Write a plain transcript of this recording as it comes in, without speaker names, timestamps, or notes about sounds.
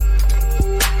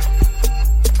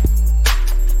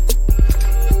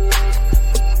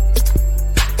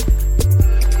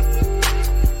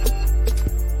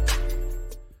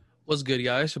What's good,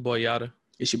 y'all? It's your boy Yada.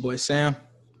 It's your boy Sam.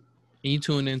 And you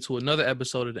tune into another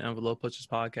episode of the Envelope Pushers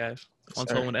podcast. Want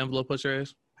to tell them what the Envelope Pusher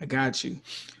is? I got you.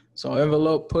 So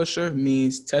envelope pusher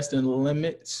means testing the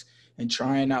limits and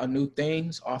trying out new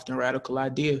things, often radical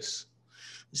ideas.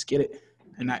 Let's get it.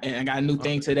 And I got a new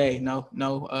thing today.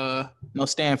 No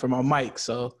stand for my mic.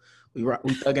 So we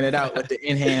thugging it out with the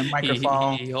in-hand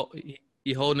microphone.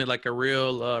 He holding it like a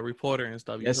real reporter and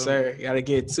stuff. Yes, sir. Got to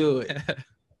get to it.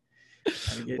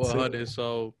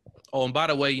 So, and by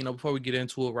the way, before we get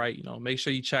into it, right, make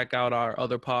sure you check out our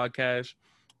other podcast.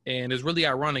 And it's really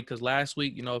ironic because last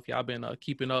week, if y'all been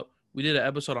keeping up, we did an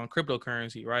episode on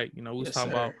cryptocurrency, right? We was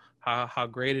talking about how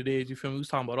great it is. You feel me? We was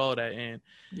talking about all that. And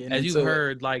as you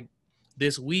heard, like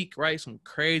this week, right, some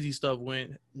crazy stuff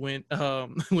went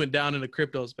down in the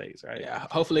crypto space, right? Yeah.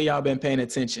 Hopefully y'all been paying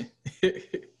attention.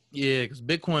 Yeah, because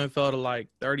Bitcoin fell to like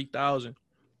 30,000,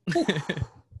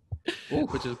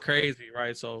 which is crazy,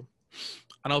 right? So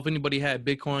I don't know if anybody had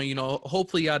Bitcoin,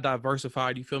 hopefully y'all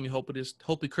diversified. You feel me?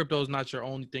 Hopefully crypto is not your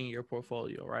only thing in your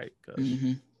portfolio, right?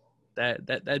 Because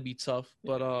that'd be tough.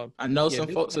 But I know some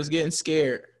Bitcoin, folks was getting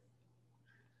scared.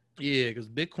 Yeah, because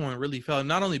Bitcoin really fell.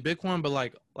 Not only Bitcoin, but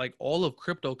like all of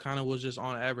crypto kind of was just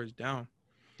on average down.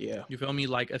 Yeah. You feel me?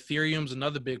 Like Ethereum's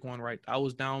another big one, right? I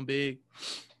was down big.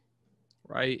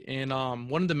 Right. And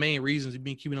one of the main reasons you've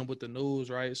been keeping up with the news,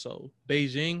 right? So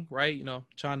Beijing, right?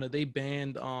 China, they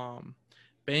banned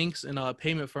banks and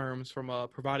payment firms from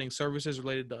providing services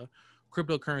related to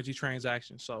cryptocurrency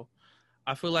transactions. So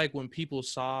I feel like when people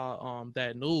saw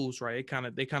that news, right,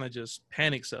 they kind of just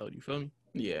panic sold. You feel me?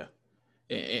 Yeah.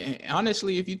 And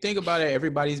honestly, if you think about it,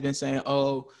 everybody's been saying,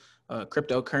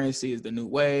 cryptocurrency is the new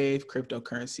wave.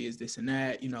 Cryptocurrency is this and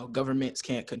that. Governments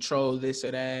can't control this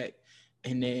or that.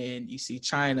 And then you see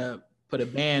China put a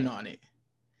ban on it.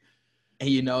 And,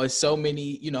 it's so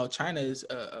many, China is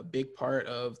a big part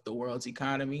of the world's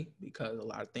economy because a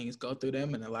lot of things go through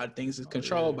them and a lot of things is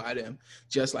controlled by them.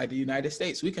 Just like the United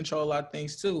States, we control a lot of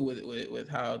things too with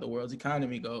how the world's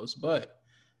economy goes. But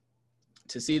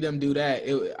to see them do that,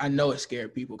 I know it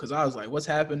scared people because I was like, what's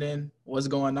happening? What's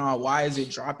going on? Why is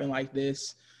it dropping like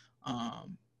this?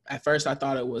 At first, I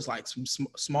thought it was like some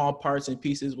small parts and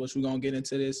pieces, which we're going to get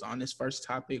into this on this first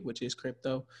topic, which is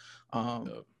crypto,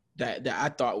 that I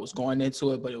thought was going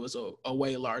into it, but it was a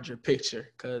way larger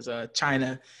picture because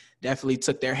China definitely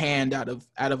took their hand out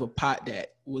of a pot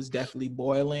that was definitely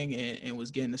boiling and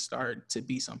was getting to start to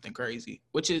be something crazy,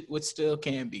 which still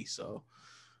can be. So.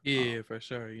 Yeah, for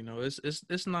sure.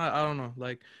 It's not, I don't know,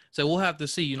 so we'll have to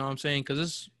see, you know what I'm saying?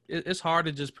 Because it's hard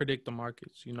to just predict the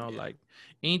markets, like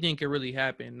anything can really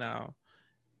happen. Now,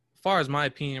 as far as my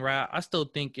opinion, right, I still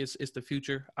think it's the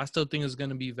future. I still think it's going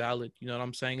to be valid. You know what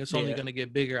I'm saying? It's only going to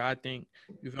get bigger, I think.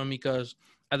 You feel me? Because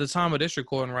at the time of this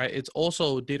recording, right, it's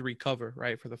also did recover,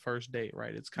 right, for the first day,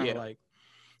 right? It's kind of like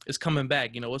it's coming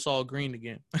back. It's all green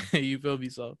again. You feel me?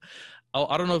 So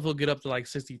I don't know if it'll get up to like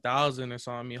 60,000 or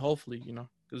something. I mean, hopefully,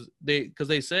 because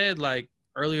they said like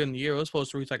earlier in the year it was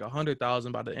supposed to reach like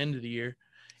 100,000 by the end of the year.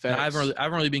 I haven't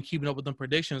really been keeping up with them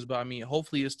predictions, but I mean,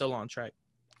 hopefully it's still on track.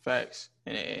 Facts.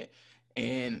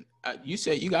 And you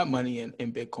said you got money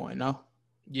in Bitcoin, no?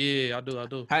 Yeah, I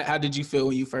do. How did you feel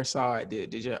when you first saw it?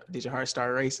 Did your heart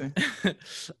start racing?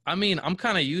 I mean, I'm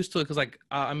kind of used to it because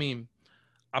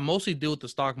I mostly deal with the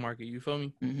stock market. You feel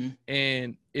me? Mm-hmm.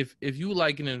 And if you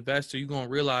like an investor, you're gonna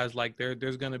realize like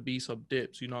there's gonna be some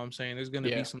dips. You know what I'm saying? There's gonna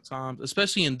be some times,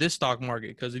 especially in this stock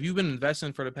market, because if you've been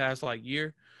investing for the past like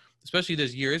year, especially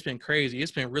this year, it's been crazy.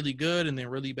 It's been really good and then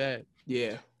really bad.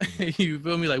 Yeah. You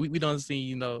feel me? Like we don't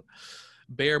see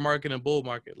bear market and bull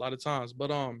market a lot of times. But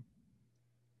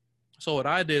so what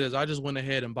I did is I just went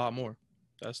ahead and bought more.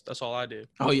 That's all I did.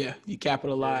 Oh yeah, you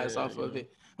capitalized off of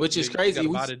it, which is crazy.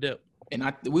 You gotta buy the dip.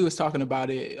 And we was talking about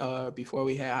it before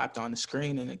we had hopped on the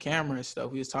screen and the camera and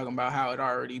stuff. We was talking about how it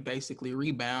already basically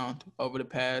rebound over the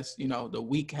past, the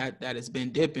week that it's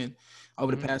been dipping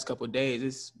over the past couple of days.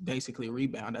 It's basically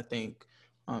rebound. I think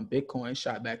Bitcoin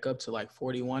shot back up to like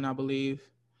 41, I believe.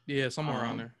 Yeah, somewhere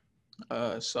around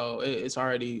there. So it's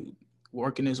already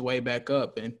working its way back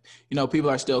up. And, people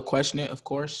are still questioning it, of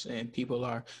course. And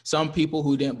some people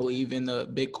who didn't believe in the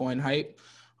Bitcoin hype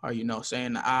are,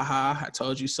 saying, aha, I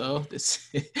told you so. This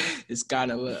is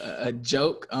kind of a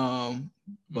joke.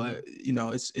 But,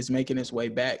 it's making its way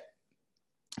back.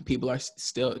 People are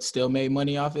still made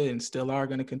money off it and still are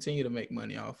going to continue to make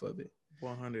money off of it.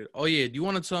 100. Oh, yeah. Do you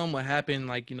want to tell them what happened?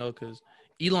 Because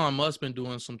Elon Musk been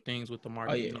doing some things with the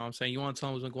market. Oh, yeah. You know what I'm saying? You want to tell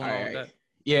them what's been going on with that?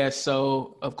 Yeah,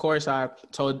 so of course I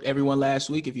told everyone last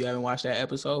week, if you haven't watched that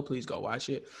episode, please go watch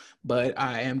it. But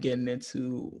I am getting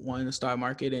into one, the stock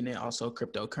market, and then also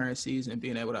cryptocurrencies and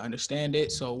being able to understand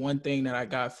it. So one thing that I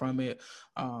got from it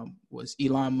was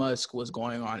Elon Musk was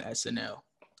going on SNL.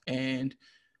 And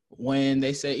when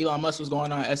they said Elon Musk was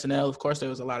going on SNL, of course there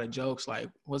was a lot of jokes like,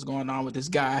 what's going on with this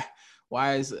guy?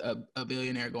 Why is a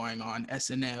billionaire going on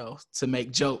SNL to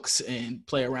make jokes and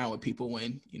play around with people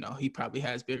when, you know, he probably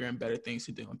has bigger and better things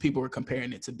to do? And people were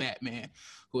comparing it to Batman,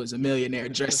 who is a millionaire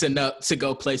dressing up to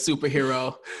go play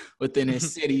superhero within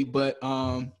his city. But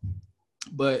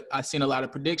I've seen a lot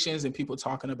of predictions and people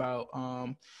talking about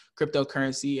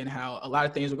cryptocurrency and how a lot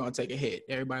of things were going to take a hit.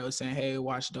 Everybody was saying, hey,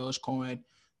 watch Dogecoin.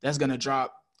 That's going to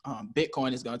drop.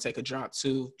 Bitcoin is going to take a drop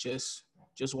too. Just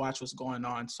watch what's going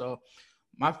on. So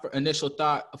my initial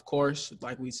thought, of course,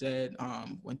 like we said,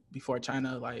 when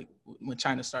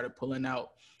China started pulling out,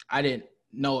 I didn't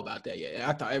know about that yet.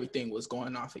 I thought everything was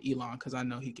going on for Elon because I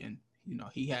know he can, you know,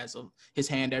 he has his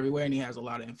hand everywhere and he has a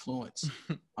lot of influence,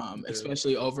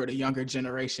 especially over the younger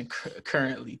generation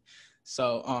currently.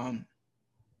 So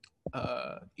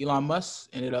Elon Musk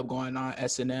ended up going on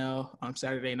SNL on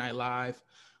Saturday Night Live,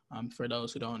 for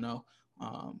those who don't know.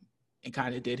 And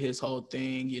kind of did his whole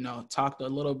thing, you know, talked a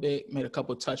little bit, made a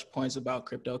couple touch points about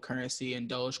cryptocurrency and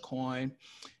Dogecoin,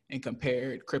 and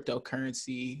compared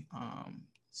cryptocurrency,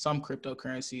 some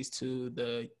cryptocurrencies to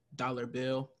the dollar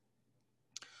bill,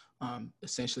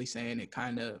 essentially saying it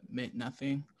kind of meant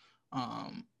nothing.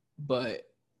 But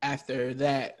after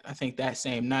that, I think that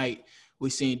same night, we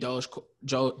seen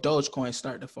Dogecoin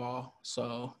start to fall.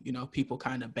 So, you know, people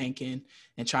kind of banking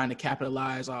and trying to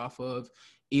capitalize off of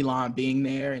Elon being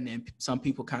there, and then some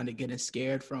people kind of getting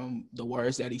scared from the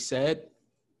words that he said.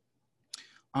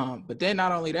 But then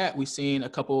not only that, we've seen a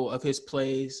couple of his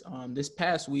plays this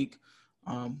past week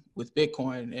with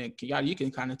Bitcoin, and Kenyatta, you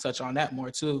can kind of touch on that more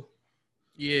too.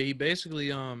 Yeah, he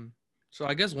basically so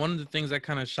I guess one of the things that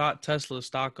kind of shot Tesla's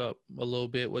stock up a little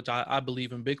bit, which I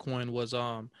believe in Bitcoin, was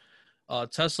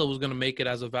Tesla was going to make it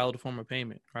as a valid form of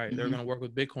payment, right? Mm-hmm. They're going to work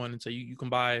with Bitcoin and say you can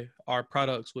buy our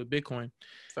products with Bitcoin.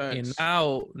 Facts.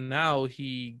 And now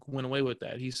he went away with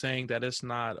that. He's saying that it's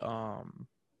not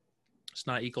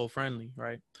eco-friendly,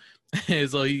 right?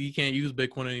 So you can't use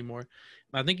Bitcoin anymore.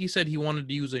 And I think he said he wanted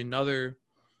to use another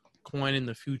coin in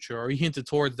the future, or he hinted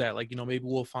towards that, like, you know, maybe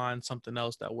we'll find something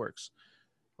else that works,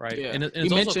 right? Yeah. And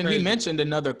he mentioned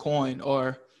another coin,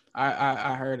 or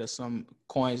I heard of some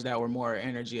coins that were more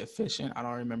energy efficient. I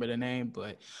don't remember the name,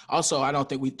 but also I don't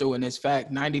think we threw in this fact.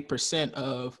 90%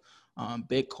 of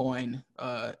Bitcoin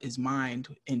is mined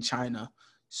in China.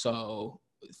 So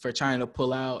for China to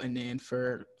pull out, and then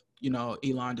for, you know,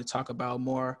 Elon to talk about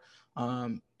more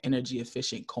energy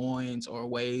efficient coins or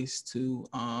ways to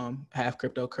have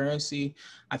cryptocurrency,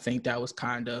 I think that was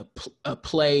kind of a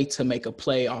play to make a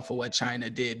play off of what China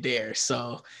did there.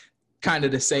 So kind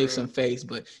of to save some face,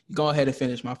 but go ahead and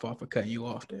finish. My fault for cutting you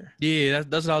off there. Yeah,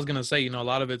 that's what I was gonna say. You know, a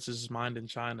lot of it's just mined in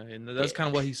China, and that's kind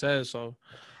of what he says. So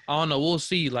I don't know. We'll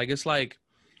see. Like, it's like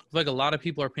a lot of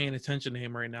people are paying attention to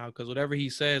him right now because whatever he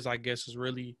says, I guess, is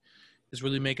really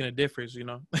making a difference. You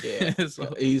know. Yeah.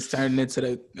 So he's turning into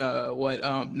the what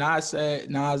Nas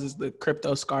said. Nas is the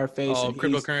crypto Scarface. Oh,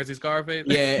 cryptocurrency Scarface.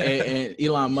 Yeah, and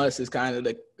Elon Musk is kind of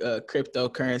the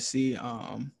cryptocurrency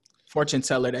fortune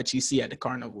teller that you see at the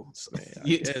carnival. So, man,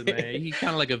 he's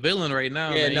kind of like a villain right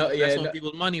now. Yeah, man. He's messing with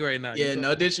people's money right now. Yeah,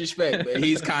 no disrespect, but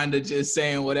he's kind of just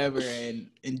saying whatever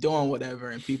and doing whatever,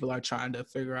 and people are trying to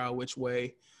figure out which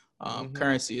way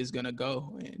currency is gonna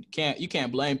go. And you can't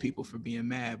blame people for being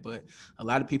mad, but a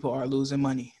lot of people are losing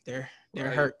money. They're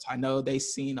hurt. I know they've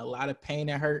seen a lot of pain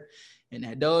and hurt in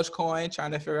that Dogecoin,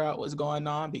 trying to figure out what's going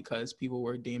on because people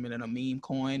were deeming it a meme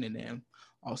coin, and then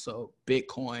also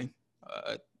Bitcoin.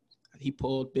 He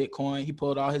pulled Bitcoin. He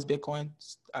pulled all his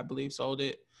Bitcoins, I believe, sold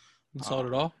it. Sold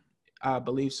it all? I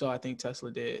believe so. I think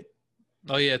Tesla did.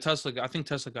 Oh, yeah, I think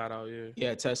Tesla got out, yeah.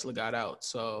 Yeah, Tesla got out,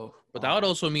 so. But that would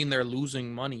also mean they're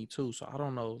losing money, too, so I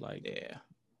don't know, like. Yeah.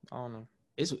 I don't know.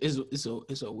 It's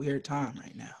a weird time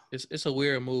right now. It's a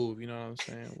weird move, you know what I'm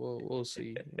saying? We'll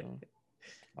see, you know.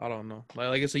 I don't know.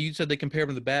 Like I said, you said they compared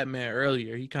him to Batman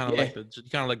earlier. He kind of like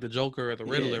the Joker or the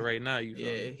Riddler right now.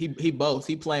 He both.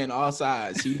 He playing all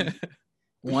sides. He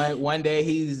one day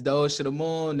he's Doge to the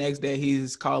moon. Next day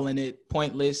he's calling it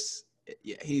pointless.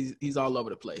 Yeah, he's all over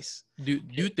the place. Do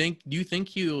you think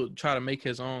he'll try to make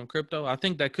his own crypto? I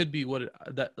think that could be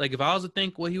like if I was to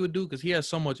think what he would do, because he has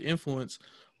so much influence.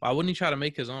 Why wouldn't he try to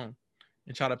make his own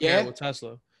and try to pair it with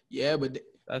Tesla? Yeah, but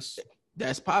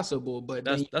that's possible, but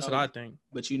that's what I think.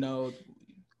 But you know,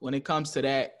 when it comes to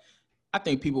that, I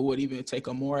think people would even take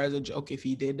him more as a joke if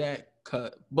he did that.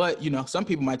 But, some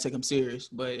people might take them serious,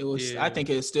 but I Yeah, think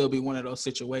it'd still be one of those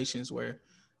situations where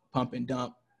pump and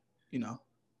dump,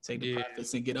 take the yeah.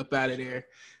 profits and get up out of there,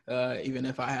 even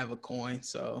if I have a coin.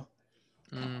 So,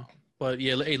 But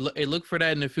yeah, hey, look for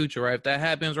that in the future, right? If that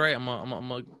happens, right, I'm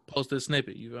gonna post a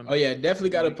snippet. You feel me? oh yeah,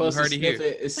 definitely got to You post heard it here.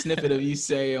 a snippet of you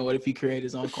say, what if he created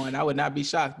his own coin? I would not be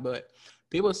shocked, but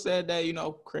people said that,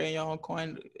 creating your own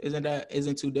coin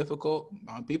isn't too difficult.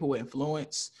 People with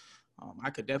influence, I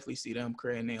could definitely see them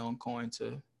creating their own coin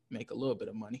to make a little bit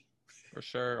of money. For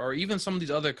sure. Or even some of these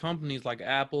other companies like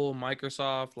Apple,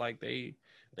 Microsoft, like they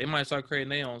might start creating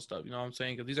their own stuff. You know what I'm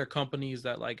saying? Because these are companies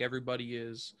that like everybody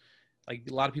is like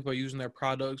a lot of people are using their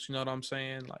products. You know what I'm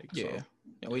saying? Like Yeah, so.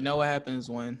 and we know what happens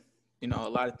when a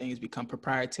lot of things become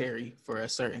proprietary for a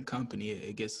certain company.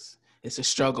 It's a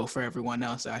struggle for everyone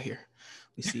else out here.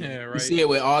 Yeah, We right. see it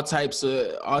with all types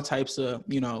of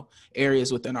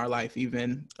areas within our life,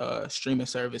 even streaming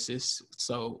services.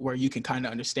 So where you can kind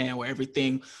of understand where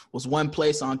everything was one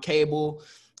place on cable,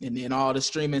 and then all the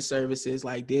streaming services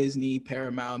like Disney,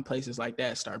 Paramount, and places like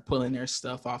that start pulling their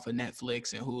stuff off of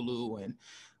Netflix and Hulu and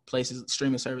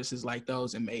streaming services like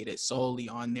those, and made it solely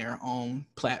on their own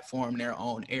platform, their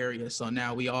own area. So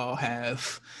now we all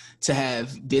have to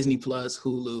have Disney Plus,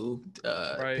 Hulu,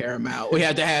 Right. Paramount. We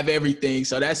have to have everything.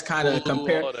 So that's kind of All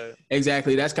that.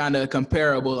 exactly. That's kind of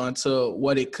comparable unto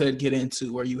what it could get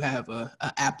into, where you have a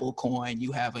Apple coin,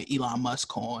 you have an Elon Musk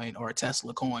coin, or a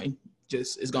Tesla coin.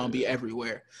 Just it's gonna be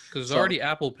everywhere. Because there's So already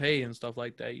Apple Pay and stuff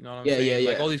like that. You know what I'm yeah, saying?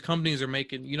 Like yeah, all these companies are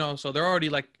making, so they're already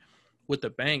like with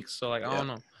the banks. So like I yeah. don't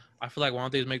know. I feel like why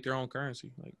don't they just make their own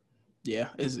currency? Like Yeah,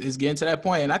 it's getting to that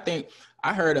point. And I think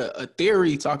I heard a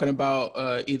theory talking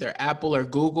about either Apple or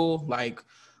Google. Like,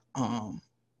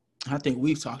 I think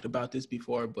we've talked about this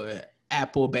before, but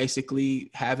Apple basically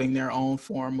having their own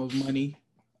form of money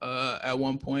at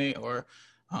one point, or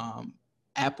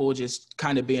Apple just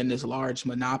kind of being this large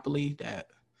monopoly that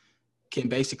can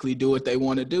basically do what they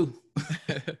want to do,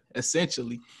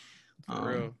 essentially. for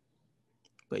real.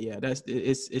 But yeah,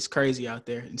 it's crazy out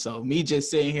there. And so me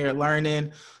just sitting here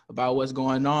learning about what's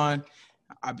going on,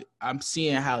 I'm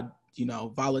seeing how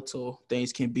volatile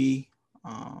things can be,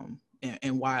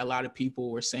 and why a lot of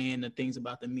people were saying the things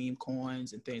about the meme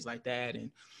coins and things like that,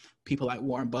 and people like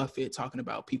Warren Buffett talking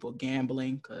about people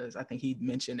gambling, because I think he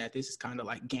mentioned that this is kind of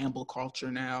like gamble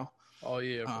culture now. Oh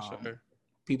yeah, for sure.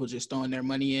 People just throwing their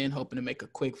money in, hoping to make a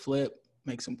quick flip,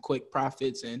 make some quick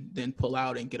profits, and then pull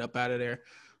out and get up out of there.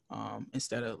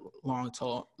 Instead of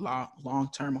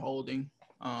long-term holding,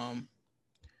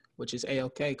 which is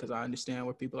A-okay, because I understand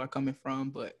where people are coming from.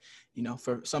 But,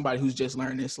 for somebody who's just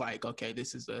learning, it's like, okay,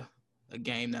 this is a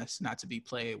game that's not to be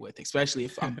played with, especially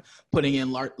if I'm putting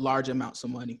in large amounts of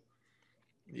money.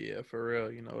 Yeah, for real.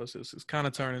 It's kind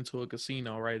of turned into a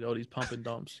casino, right? All these pump and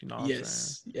dumps. You know what I'm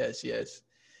saying? Yes.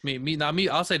 Me.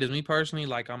 I'll say this. Me personally,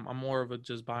 like I'm more of a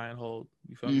just buy and hold.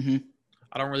 You feel me?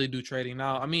 I don't really do trading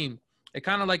now. I mean, it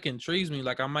kind of like intrigues me.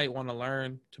 Like I might want to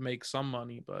learn to make some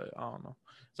money, but I don't know.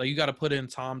 So you got to put in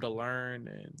time to learn,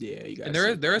 and Yeah, you got.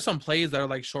 And there are some plays that are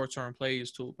like short term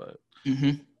plays too, but I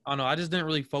don't know. I just didn't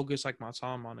really focus like my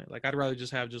time on it. Like I'd rather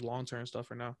just have just long term stuff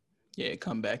for now. Yeah,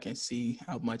 come back and see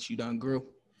how much you done grew.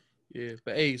 Yeah,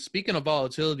 but hey, speaking of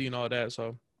volatility and all that,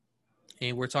 so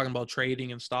and we're talking about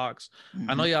trading and stocks.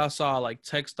 I know y'all saw like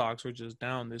tech stocks were just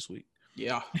down this week.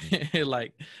 Yeah,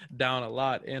 like down a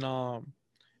lot, and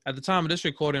at the time of this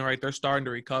recording, right, they're starting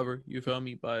to recover. You feel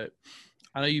me? But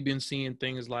I know you've been seeing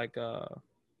things like, I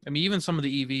mean, even some of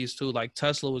the EVs too. Like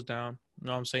Tesla was down. You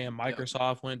know what I'm saying?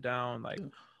 Microsoft went down. Like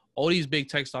all these big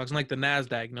tech stocks, and like the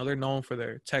Nasdaq. They're known for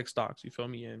their tech stocks. You feel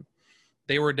me? And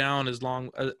they were down as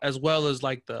well as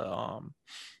like the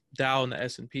Dow and the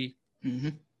S&P.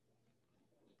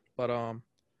 But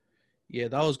yeah,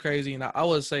 that was crazy. And I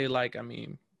would say like, I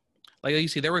mean, like you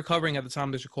see, they're recovering at the time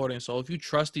of this recording. So if you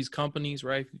trust these companies,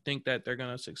 right, if you think that they're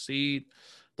gonna succeed,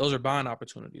 those are buying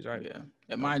opportunities, right? Yeah,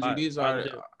 and mind you, these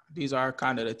are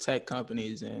kind of the tech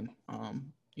companies, and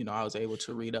I was able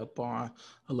to read up on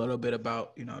a little bit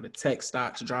about the tech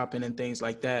stocks dropping and things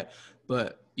like that.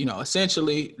 But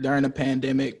essentially during the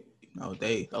pandemic,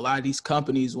 a lot of these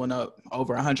companies went up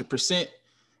over 100%.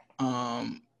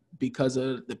 Because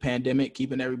of the pandemic,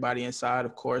 keeping everybody inside.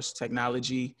 Of course,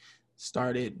 technology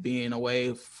started being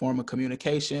a form of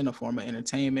communication, a form of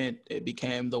entertainment. It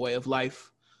became the way of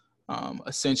life,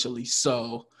 essentially.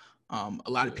 So a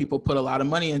lot of people put a lot of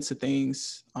money into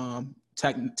things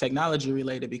technology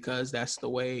related, because that's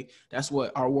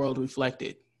what our world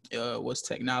reflected, was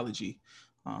technology.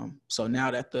 So now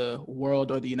that the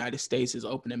world or the United States is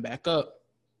opening back up,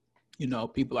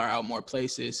 people are out more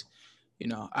places.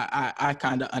 I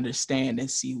kind of understand and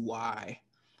see why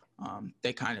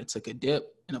they kind of took a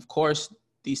dip. And of course,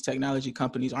 these technology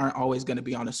companies aren't always going to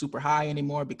be on a super high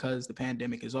anymore because the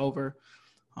pandemic is over.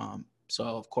 So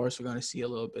of course, we're going to see a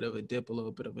little bit of a dip, a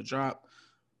little bit of a drop.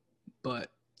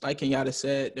 But like Kenyatta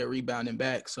said, they're rebounding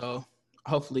back. So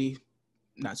hopefully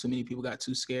not too many people got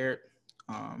too scared.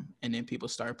 And then people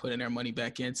start putting their money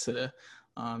back into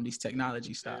these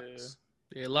technology stocks.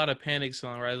 Yeah, a lot of panic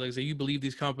selling, right? Like, so you believe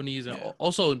these companies, and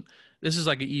also this is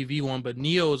like an EV one, but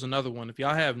NIO is another one. If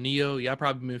y'all have NIO, y'all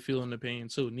probably been feeling the pain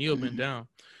too. NIO been down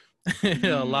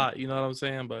a lot, you know what I'm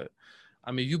saying? But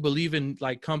I mean, you believe in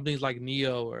like companies like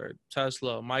NIO or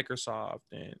Tesla, Microsoft,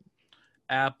 and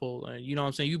Apple, and you know what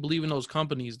I'm saying? You believe in those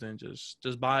companies, then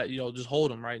just buy, just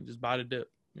hold them, right? Just buy the dip,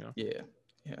 Yeah.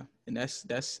 And that's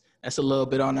a little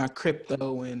bit on our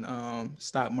crypto and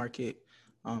stock market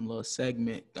little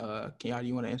segment. Kenyatta,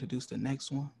 you want to introduce the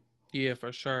next one? Yeah,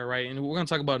 for sure, right. And we're gonna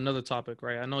talk about another topic,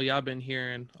 right? I know y'all been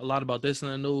hearing a lot about this in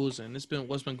the news, and it's been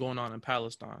what's been going on in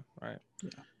Palestine, right? Yeah.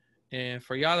 And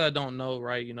for y'all that don't know,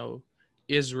 right,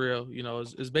 Israel,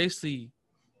 is basically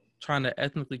trying to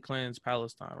ethnically cleanse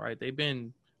Palestine, right? They've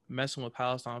been messing with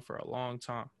Palestine for a long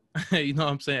time. You know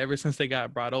what I'm saying? Ever since they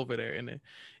got brought over there. And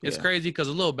it's crazy because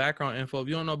a little background info, if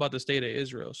you don't know about the state of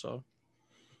Israel, so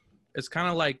it's kind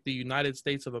of like the United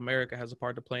States of America has a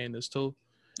part to play in this too.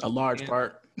 A large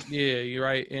part. Yeah, you're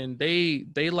right. And they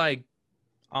like,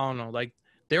 I don't know, like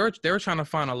they were trying to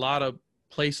find a lot of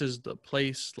places to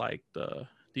place like the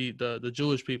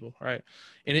Jewish people, right?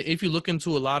 And if you look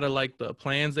into a lot of like the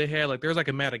plans they had, like there's like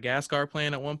a Madagascar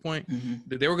plan at one point.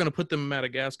 They were gonna put them in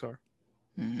Madagascar.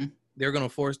 They were gonna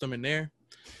force them in there.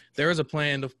 There was a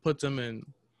plan to put them in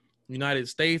United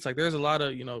States. Like there's a lot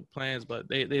of plans, but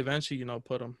they eventually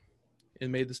put them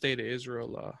and made the state of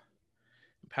Israel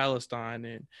Palestine.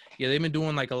 And yeah, they've been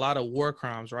doing like a lot of war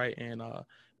crimes, right? And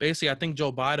basically I think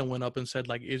Joe Biden went up and said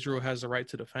like Israel has the right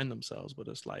to defend themselves, but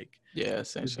it's like,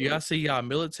 essentially, do y'all see y'all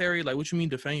military? Like, what you mean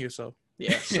defend yourself?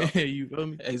 Yeah, so, you feel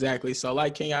me? Exactly. So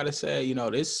like Kenyatta said,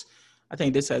 I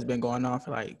think this has been going on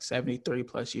for like 73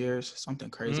 plus years, something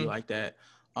crazy like that.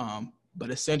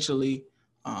 But essentially,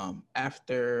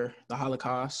 after the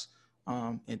Holocaust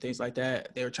and things like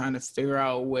that, they were trying to figure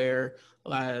out where a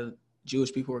lot of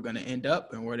Jewish people were going to end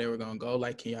up and where they were going to go,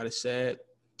 like Kenyatta said.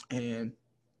 And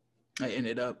I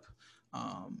ended up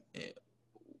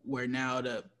where now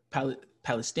the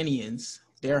Palestinians,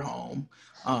 their home,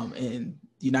 and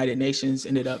the United Nations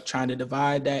ended up trying to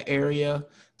divide that area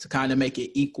to kind of make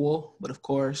it equal. But of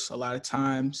course, a lot of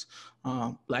times,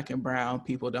 Black and brown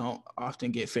people don't often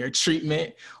get fair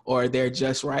treatment, or they're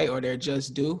just right, or they're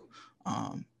just due.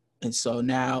 And so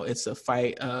now it's a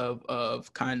fight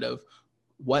of kind of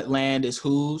what land is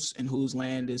whose and whose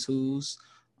land is whose.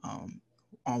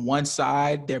 On one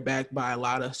side, they're backed by a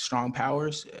lot of strong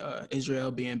powers,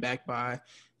 Israel being backed by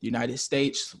the United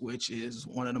States, which is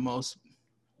one of the most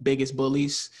biggest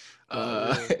bullies,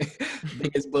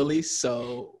 biggest bullies.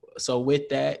 So with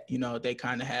that, they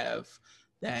kind of have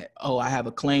that, I have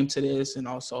a claim to this, and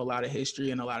also a lot of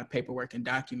history and a lot of paperwork and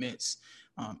documents,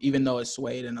 even though it's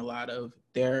swayed in a lot of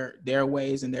their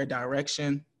ways and their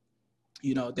direction.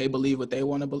 They believe what they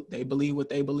want to, they believe what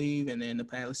they believe, and then the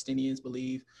Palestinians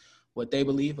believe what they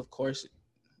believe. Of course,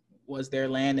 was their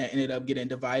land that ended up getting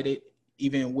divided,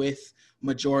 even with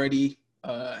majority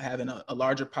having a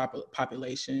larger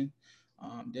population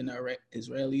than the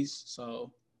Israelis.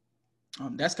 So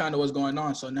that's kind of what's going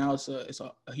on. So now it's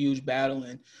a huge battle.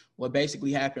 And what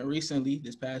basically happened recently,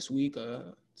 this past week,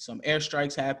 some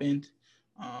airstrikes happened.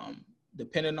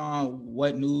 Depending on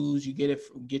what news you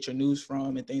get your news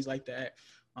from and things like that,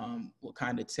 will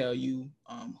kind of tell you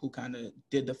who kind of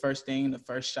did the first thing, the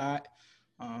first shot.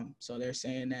 So they're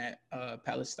saying that the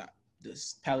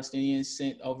Palestinians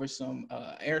sent over some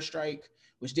airstrike,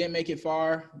 which didn't make it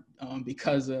far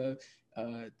because of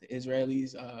the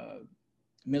Israelis'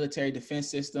 military defense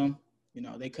system.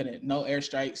 They couldn't. No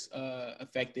airstrikes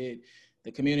affected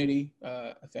the community,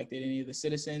 affected any of the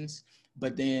citizens.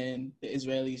 But then the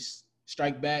Israelis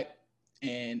strike back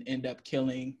and end up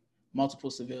killing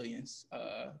multiple civilians.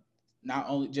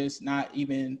 Not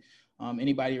even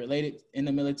anybody related in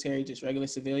the military, just regular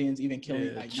civilians, even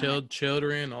killing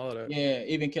children, all of that. Yeah,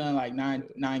 even killing like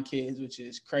nine kids, which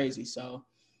is crazy. So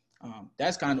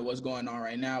that's kind of what's going on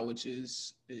right now, which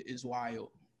is wild.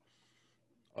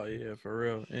 Oh yeah, for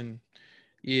real. And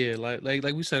yeah, like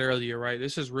we said earlier, right?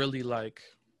 This is really like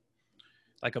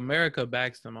America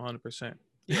backs them 100%.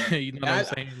 Yeah. You know what I'm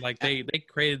saying? Like they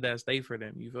created that state for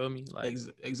them. You feel me? Like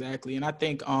exactly. And I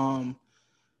think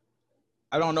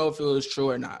I don't know if it was true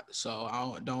or not.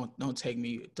 So don't take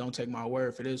my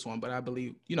word for this one. But I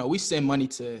believe, we send money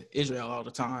to Israel all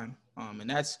the time. And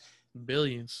that's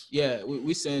Billions. yeah,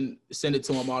 we send it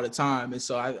to them all the time. And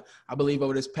so I believe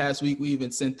over this past week we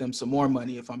even sent them some more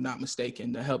money, if I'm not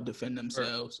mistaken, to help defend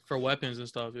themselves for weapons and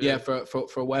stuff. Yeah,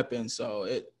 for weapons. So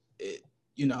it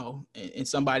and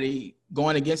somebody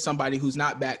going against somebody who's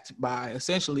not backed by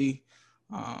essentially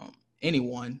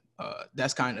anyone.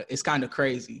 It's kind of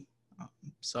crazy.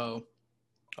 So.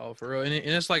 Oh, for real. And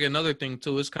it's like another thing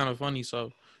too. It's kind of funny.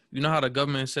 So, you know how the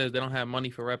government says they don't have money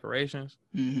for reparations?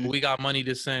 Mm-hmm. We got money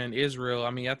to send Israel. I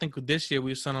mean, I think this year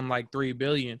we sent them like $3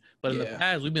 billion, but in the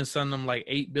past we've been sending them like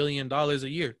 $8 billion a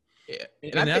year. Yeah,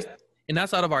 and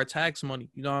that's out of our tax money.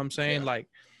 You know what I'm saying? Yeah.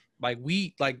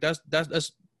 Like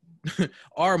that's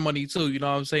our money too. You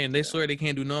know what I'm saying? They swear they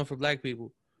can't do nothing for black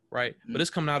people, right? Mm-hmm. But it's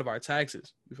coming out of our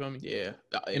taxes. You feel me? Yeah,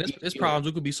 and it's problems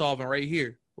we could be solving right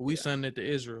here, but we send it to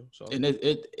Israel. So and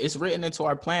it's written into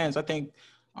our plans. I think.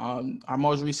 Our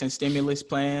most recent stimulus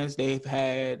plans, they've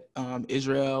had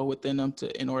Israel within them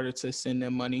in order to send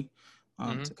them money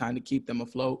to kind of keep them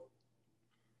afloat.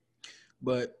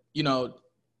 But, I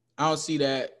don't see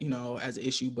that, as an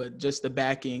issue, but just the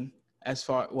backing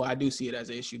I do see it as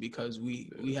an issue because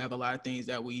we have a lot of things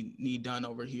that we need done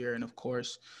over here. And of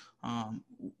course,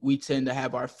 we tend to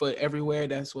have our foot everywhere.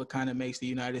 That's what kind of makes the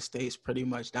United States pretty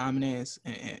much dominant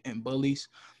and bullies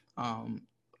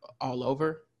all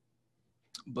over.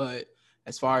 But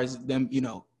as far as them,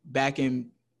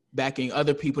 backing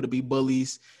other people to be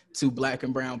bullies to black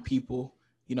and brown people,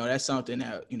 that's something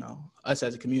that, us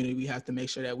as a community, we have to make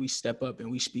sure that we step up and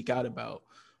we speak out about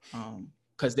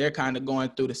because they're kind of going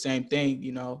through the same thing.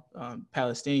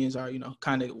 Palestinians are,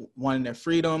 kind of wanting their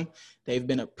freedom. They've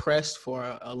been oppressed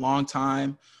for a long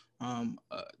time.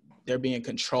 They're being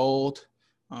controlled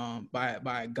by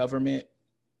a government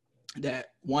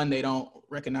that, one, they don't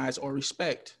recognize or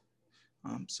respect.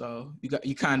 So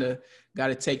you kind of got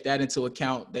to take that into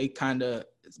account. They kind of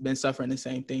been suffering the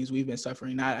same things we've been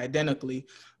suffering, not identically,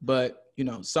 but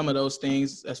some of those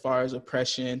things as far as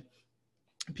oppression,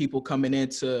 people coming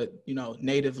into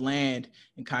native land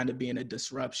and kind of being a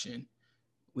disruption.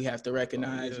 We have to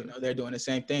recognize they're doing the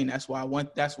same thing. That's why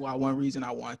one reason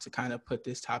I want to kind of put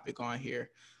this topic on here,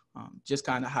 just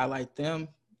kind of highlight them,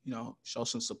 show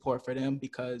some support for them,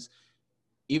 because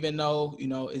even though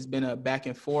it's been a back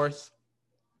and forth.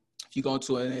 If you go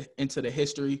into the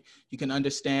history, you can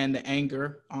understand the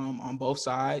anger on both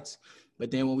sides.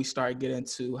 But then when we start getting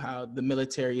to how the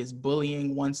military is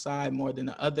bullying one side more than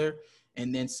the other,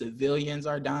 and then civilians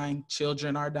are dying,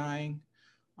 children are dying,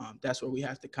 that's where we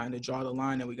have to kind of draw the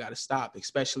line, and we got to stop,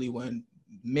 especially when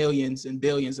millions and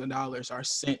billions of dollars are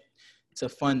sent to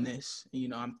fund this.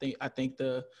 I think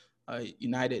the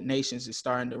United Nations is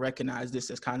starting to recognize this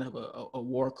as kind of a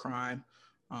war crime.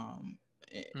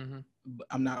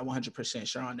 I'm not 100%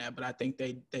 sure on that, but I think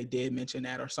they did mention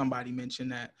that, or somebody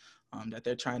mentioned that, that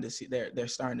they're trying to see, they're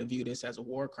starting to view this as a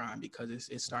war crime because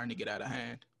it's starting to get out of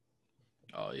hand.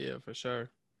 Oh yeah, for sure.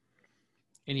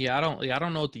 And I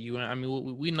don't know what the UN. I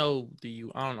mean, we know the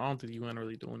UN. I don't think the UN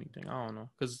really do anything. I don't know,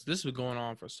 because this was going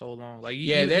on for so long. Like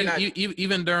they're not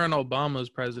even during Obama's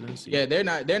presidency. Yeah, they're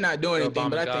not doing anything.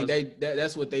 But I think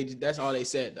that's all they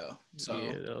said though. So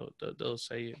yeah, they'll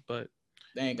say it, but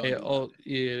they ain't gonna.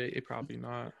 It probably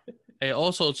not. Hey,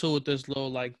 also too with this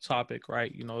little topic,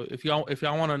 right? If y'all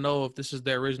want to know if this is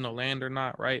their original land or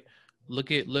not, right?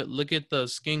 Look at the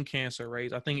skin cancer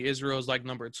rates. I think Israel is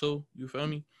number 2. You feel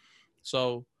me?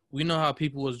 So we know how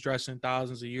people was dressing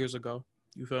thousands of years ago.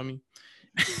 You feel me?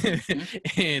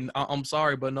 And I'm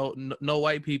sorry, but no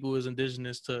white people is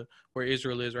indigenous to where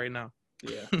Israel is right now.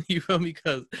 Yeah. You feel me?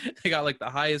 Because they got the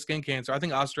highest skin cancer. I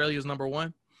think Australia is number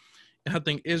 1. And I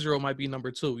think Israel might be number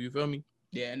 2. You feel me?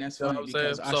 Yeah, and that's funny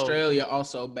because Australia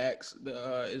also backs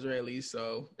the Israelis,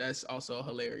 so that's also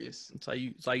hilarious. It's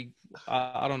like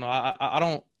I don't know.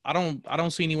 I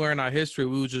don't see anywhere in our history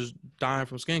we were just dying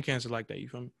from skin cancer like that. You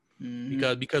feel me?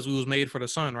 Mm-hmm. Because we was made for the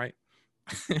sun, right?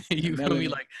 You feel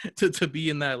me? To be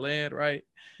in that land, right?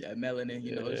 Yeah, melanin.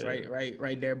 It's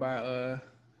right there by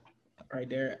right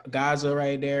there, Gaza,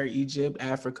 right there, Egypt,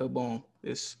 Africa. Boom.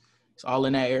 It's all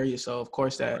in that area, so of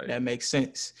course that makes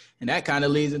sense, and that kind of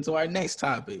leads into our next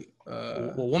topic.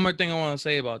 Well, one more thing I want to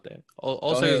say about that.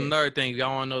 Also, there's another thing. If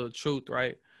y'all want to know the truth,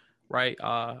 right?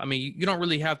 I mean, you don't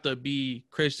really have to be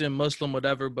Christian, Muslim,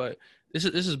 whatever, but this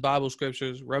is Bible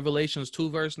scriptures. Revelations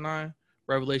 2 verse 9,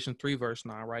 Revelation 3 verse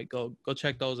 9. Right? Go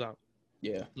check those out.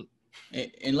 Yeah,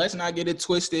 and let's not get it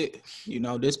twisted.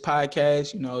 This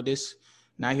podcast. This.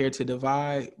 Not here to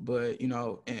divide, but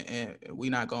and we're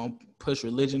not gonna push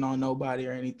religion on nobody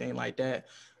or anything like that.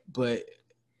 But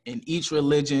in each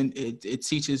religion, it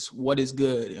teaches what is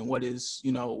good and what is,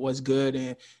 what's good,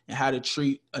 and how to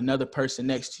treat another person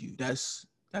next to you. That's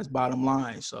bottom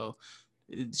line. So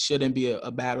it shouldn't be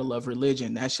a battle of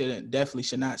religion. That definitely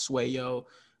should not sway your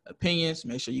opinions.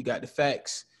 Make sure you got the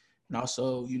facts, and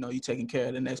also, you taking care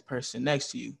of the next person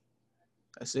next to you.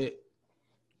 That's it.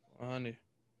 Honey.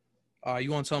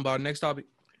 You want to talk about our next topic?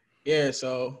 Yeah.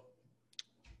 So,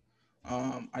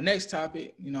 our next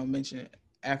topic, mentioned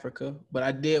Africa, but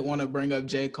I did want to bring up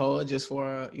J. Cole just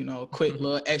for a quick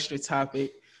little extra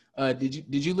topic.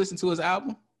 Did you listen to his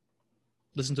album?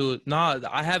 Listen to it? Nah,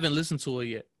 I haven't listened to it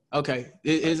yet. Okay,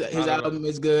 his album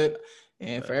is good,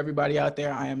 and for everybody out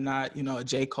there, I am not a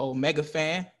J. Cole mega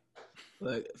fan,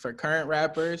 but for current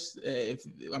rappers, if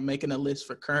I'm making a list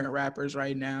for current rappers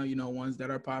right now, ones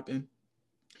that are popping,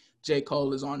 J.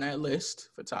 Cole is on that list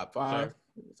for top 5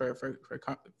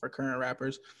 for current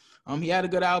rappers. He had a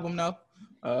good album though.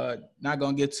 Not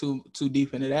gonna get too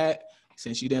deep into that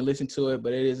since you didn't listen to it,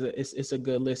 but it's a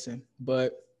good listen.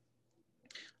 But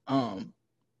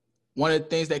one of the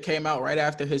things that came out right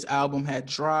after his album had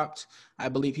dropped, I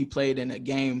believe he played in a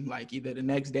game like either the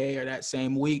next day or that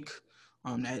same week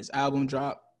that his album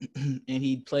dropped, and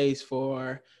he plays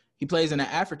in the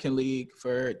African League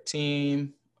for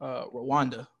Team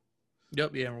Rwanda.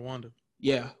 Yep, yeah, Rwanda.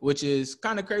 Yeah, which is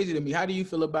kind of crazy to me. How do you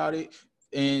feel about it?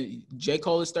 And J.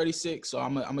 Cole is 36, so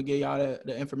I'm gonna give y'all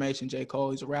the information. J.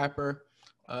 Cole, he's a rapper.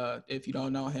 If you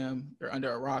don't know him, you're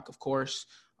under a rock, of course.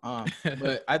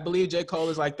 But I believe J. Cole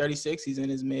is like 36. He's in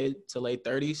his mid to late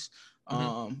 30s.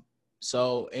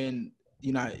 So in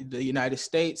the United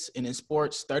States and in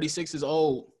sports, 36 is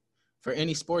old. For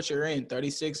any sports you're in,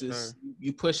 36 is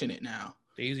you pushing it now.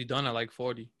 They usually done at like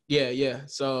 40. Yeah.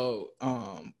 So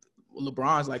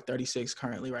LeBron's like 36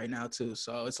 currently right now too.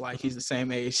 So it's like he's the same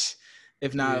age,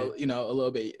 if not a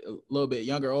little bit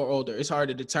younger or older. It's hard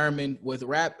to determine with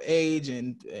rap age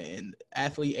and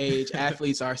athlete age.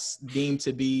 Athletes are deemed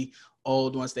to be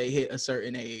old once they hit a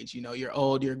certain age. You're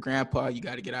old, you're a grandpa, you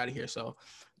got to get out of here. So,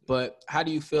 but how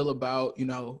do you feel about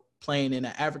playing in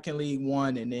the African League,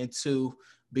 1, and then 2,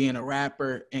 being a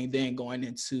rapper, and then going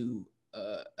into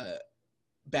a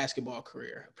basketball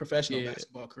career, professional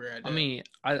basketball career? I mean,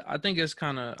 I think it's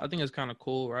kind of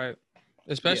cool, right?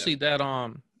 Especially that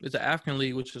it's the African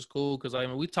League, which is cool because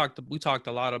we talked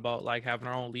a lot about like having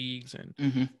our own leagues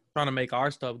and trying to make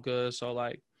our stuff good. So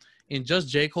like, and just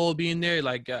J. Cole being there,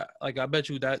 like I bet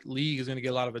you that league is gonna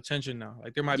get a lot of attention now.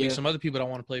 Like there might be some other people that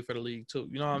want to play for the league too.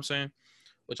 You know what I'm saying?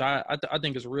 Which I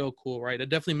think is real cool, right? It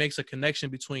definitely makes a connection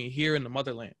between here and the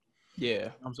motherland. Yeah, you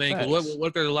know I'm saying, because what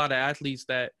if there's a lot of athletes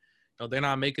that they're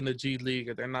not making the G League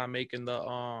or they're not making the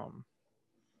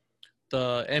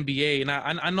NBA,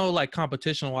 and I know like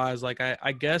competition wise, like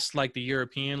I guess like the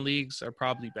European leagues are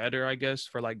probably better, I guess,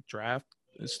 for like draft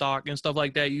and stock and stuff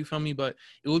like that. You feel me? But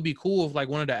it would be cool if like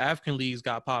one of the African leagues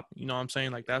got popping. You know what I'm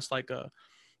saying? Like that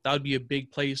would be a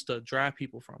big place to draft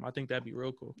people from. I think that'd be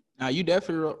real cool. Now you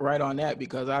definitely right on that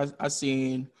because I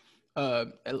seen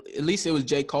at least it was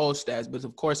J. Cole stats, but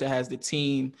of course it has the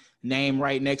team name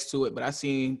right next to it. But I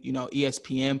seen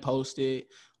ESPN posted,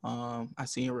 I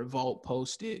seen Revolt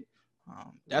posted.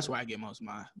 That's where I get most of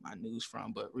my news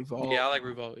from. But Revolt, yeah, I like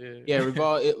Revolt.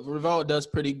 Revolt does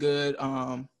pretty good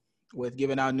with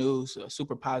giving out news,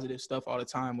 super positive stuff all the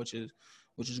time, which is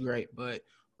great. But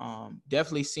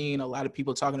definitely seeing a lot of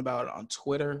people talking about it on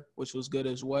Twitter, which was good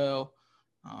as well.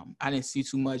 I didn't see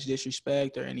too much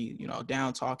disrespect or any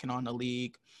down talking on the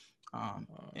league.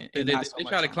 They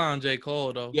try to clown J.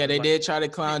 Cole though. Yeah, they did try to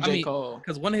clown J. Cole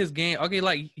because one of his games,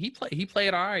 like he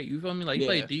played all right. You feel me? Like he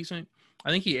played decent. I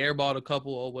think he airballed a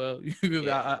couple. Oh well,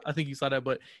 I think he saw that,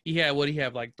 but he had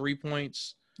like 3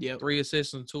 points, 3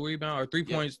 assists and 2 rebounds, or 3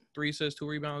 points, 3 assists, 2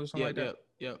 rebounds, or something like that.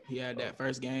 Yep. He had that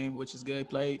first game, which is good.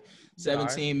 Played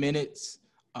 17 minutes.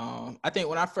 I think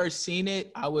when I first seen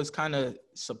it, I was kind of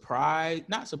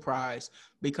not surprised,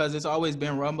 because it's always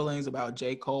been rumblings about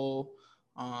J. Cole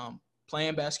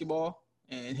playing basketball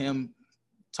and him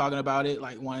talking about it,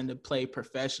 like wanting to play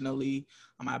professionally.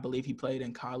 I believe he played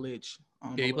in college.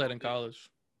 He played in college.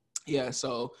 Yeah,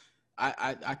 so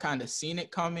I kind of seen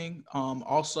it coming.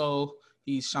 Also,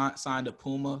 he signed to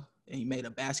Puma, and he made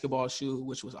a basketball shoe,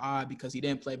 which was odd because he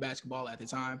didn't play basketball at the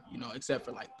time, except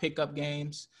for like pickup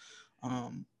games.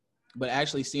 But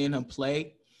actually seeing him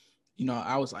play,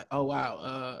 I was like, oh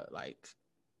wow, like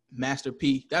Master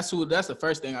P. That's the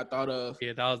first thing I thought of.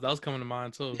 Yeah, that was coming to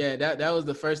mind too. Yeah, that was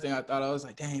the first thing I thought of. I was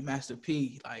like, dang, Master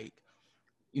P. Like,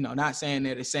 not saying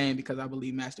they're the same, because I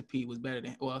believe Master P was better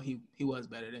than, well, he was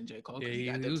better than J. Cole.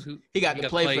 Yeah, he got to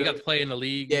play in the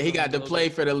league. Yeah, he got to play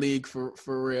for the league for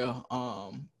real.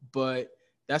 But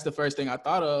that's the first thing I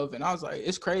thought of. And I was like,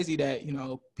 it's crazy that, you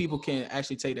know, people can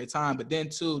actually take their time. But then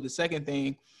too, the second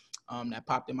thing that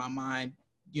popped in my mind,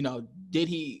 you know, did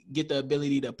he get the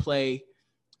ability to play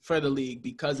for the league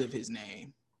because of his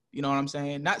name? You know what I'm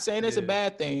saying? Not saying it's a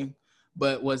bad thing,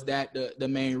 but was that the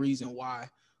main reason why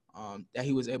that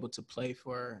he was able to play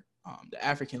for the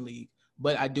African League?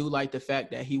 But I do like the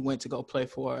fact that he went to go play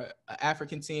for an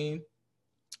African team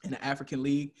in the African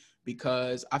League,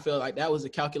 because I feel like that was a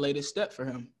calculated step for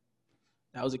him.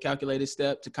 That was a calculated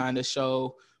step to kind of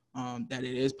show that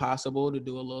it is possible to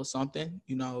do a little something,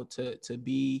 you know, to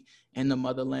be in the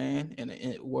motherland and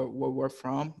where we're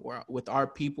from, with our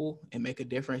people, and make a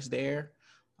difference there,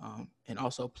 and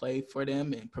also play for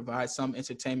them and provide some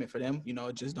entertainment for them. You know,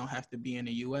 it just don't have to be in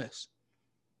the U.S.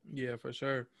 Yeah, for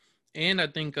sure. And I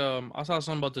think I saw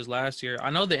something about this last year.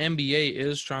 I know the NBA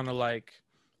is trying to like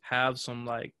have some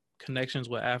like connections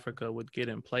with Africa with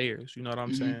getting players. You know what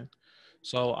I'm saying?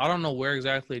 So I don't know where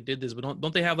exactly they did this, but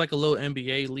don't they have like a little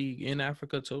NBA league in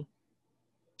Africa too?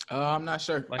 I'm not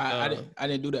sure. Like I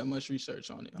didn't do that much research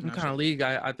on it. I'm some not kind sure. of league.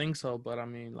 I think so, but I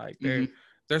mean like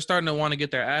they're starting to want to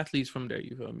get their athletes from there.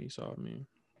 You feel me? So I mean,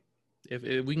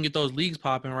 if we can get those leagues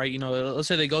popping, right? You know, let's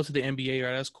say they go to the NBA,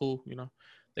 right? That's cool. You know,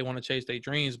 they want to chase their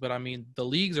dreams, but I mean, the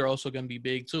leagues are also going to be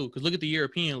big too. Because look at the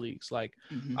European leagues. Like,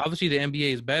 obviously the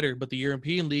NBA is better, but the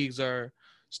European leagues are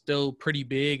still pretty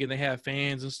big, and they have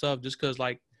fans and stuff. Just because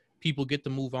like people get to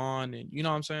move on, and you know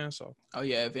what I'm saying. So, oh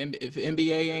yeah, if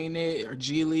NBA ain't it, or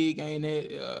G League ain't it,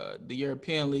 the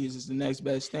European leagues is the next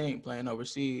best thing, playing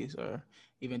overseas or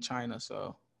even China.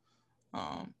 So,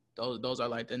 those are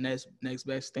like the next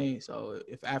best thing. So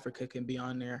if Africa can be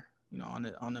on there, you know,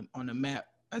 on the map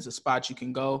as a spot you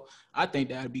can go, I think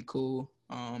that'd be cool.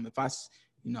 If I,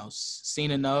 you know,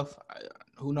 seen enough,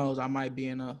 who knows, I might be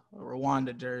in a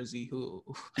Rwanda jersey. Who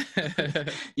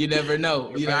you never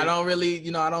know. You know, I don't really,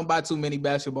 you know, I don't buy too many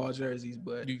basketball jerseys,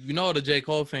 but you know, the J.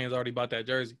 Cole fans already bought that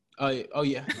jersey. Oh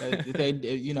yeah. If they,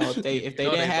 you know, if they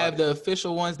didn't have the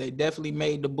official ones, they definitely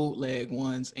made the bootleg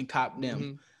ones and copped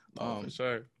them. For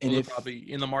sure. And those are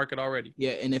probably in the market already.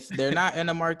 Yeah, and if they're not in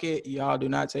the market, y'all do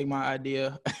not take my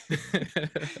idea.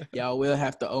 Y'all will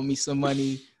have to owe me some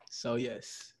money. So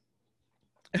yes.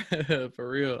 For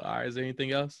real. All right. Is there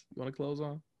anything else you want to close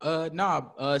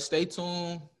on? Stay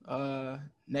tuned.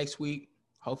 Next week,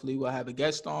 hopefully we'll have a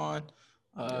guest on.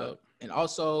 And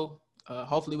also,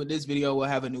 hopefully with this video we'll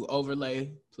have a new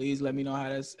overlay. Please let me know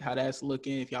how that's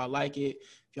looking. If y'all like it,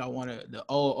 if y'all want the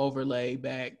old overlay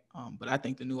back. But I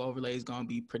think the new overlay is gonna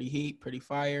be pretty heat, pretty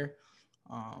fire.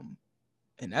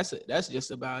 And that's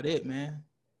just about it, man.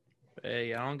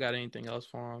 Hey, I don't got anything else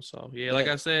for him. So yeah, like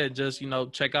I said, just, you know,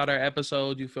 check out our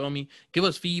episode. You feel me? Give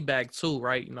us feedback too,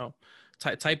 right? You know,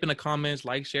 type in the comments,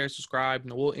 like, share, subscribe.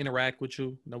 You know, we'll interact with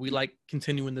you. You know, we like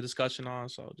continuing the discussion on.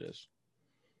 So just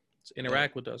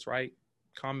interact with us, right?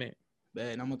 Comment.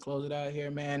 Man, I'm gonna close it out here,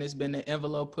 man. It's been the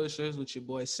Envelope Pushers with your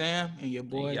boy Sam and your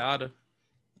boy Yada.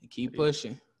 And keep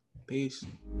pushing. Peace.